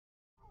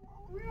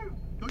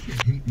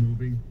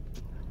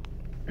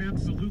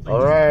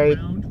All right,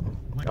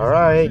 all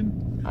right.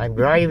 I'm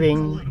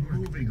driving.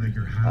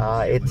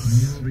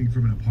 It's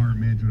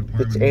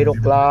 8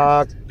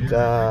 o'clock.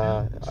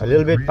 A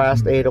little bit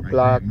past 8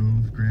 o'clock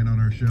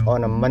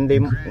on a Monday.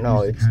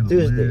 No, it's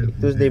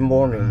Tuesday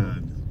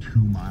morning,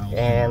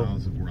 and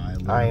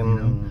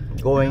I'm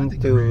going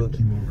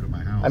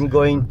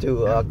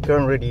to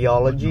Kern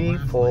Radiology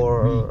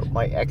for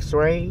my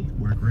X-ray,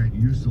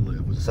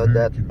 so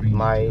that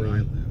my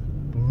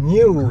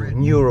new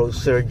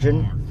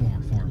neurosurgeon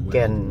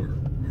can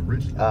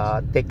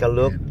take a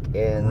look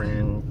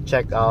and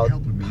check out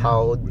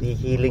how the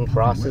healing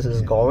process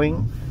is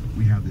going.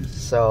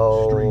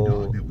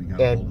 So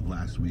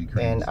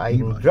and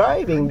I'm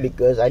driving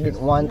because I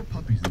didn't want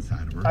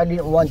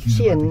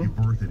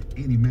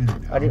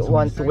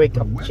to wake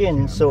up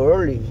Chin so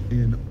early.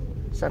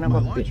 Son of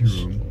a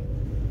bitch.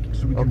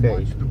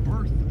 Okay.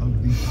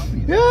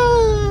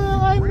 Yeah,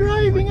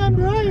 I'm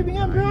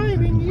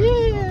driving.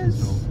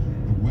 Yes.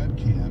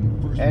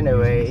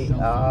 Anyway,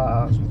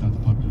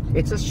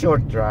 it's a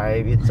short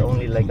drive. It's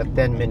only like a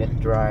 10-minute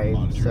drive.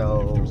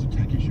 So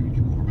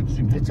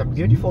it's a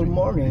beautiful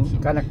morning,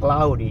 kind of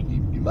cloudy,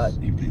 but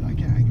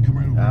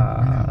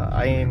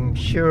I am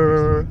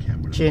sure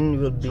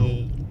Chin will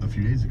be.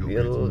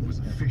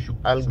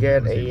 I'll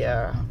get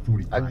a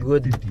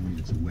good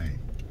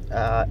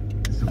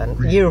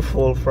an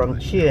earful from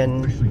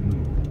Chin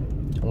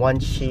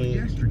once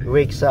she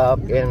wakes up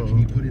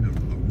and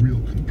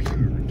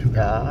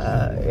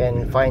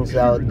finds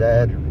out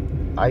that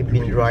I've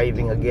been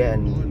driving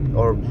again,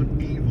 or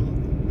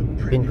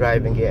been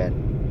driving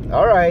again.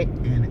 All right.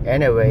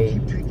 Anyway,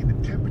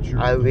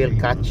 I will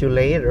catch you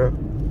later.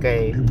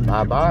 Okay.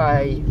 Bye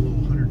bye.